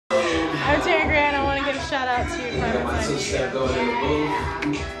shout out to your private Two-step going in the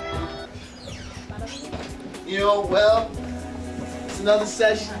booth. You know, well, it's another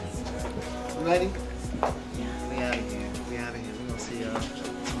session. You ready? We out of here. We out of here. We're gonna see y'all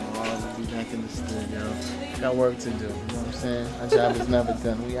tomorrow. We'll be back in the studio. Got work to do. You know what I'm saying? Our job is never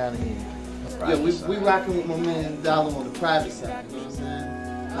done. We out of here. Yeah, we rocking with my man Dollar on the private side. You know what I'm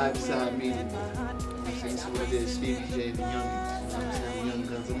saying? Private side media. You know what I'm saying? So what it is, Stevie J, the youngins. You know what I'm saying? The young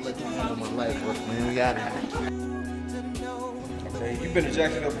guns. I'm letting them handle my life work, man. We out of here. Okay, you been to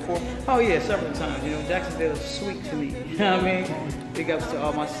Jacksonville before? Oh yeah, several times. You know, Jacksonville is sweet to me. You know what I mean? Big ups to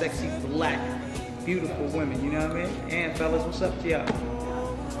all my sexy, black, beautiful women. You know what I mean? And fellas, what's up to y'all?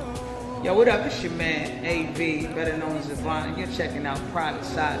 Yo, what up? It's your man, AV, better known as Yvonne, and you're checking out Private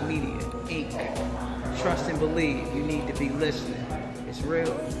Side Media, Inc. Trust and believe. You need to be listening. It's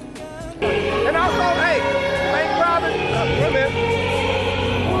real. And also, hey, thank Private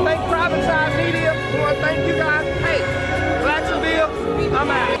Side Media. We want to thank you guys. Hey, Jacksonville,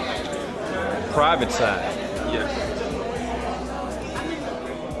 I'm out. Private Side. Yes.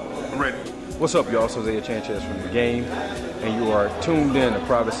 I'm ready. What's up, y'all? So Isaiah Chanchez from the game, and you are tuned in to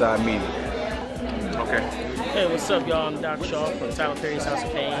Private Side Media. Okay. Hey, what's up, y'all? I'm Doc Shaw from Tyler Perry's House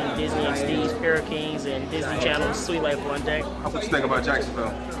of Pain, Disney XD's Kings, and Disney Channel's Sweet Life on Deck. What you think about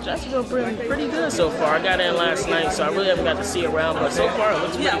Jacksonville? Jacksonville pretty good so far. I got in last night, so I really haven't got to see around, but so far it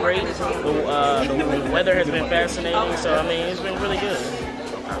looks pretty great. The weather has been fascinating, so I mean, it's been really good.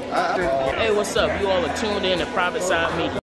 Hey, what's up? You all are tuned in to Private Side Media.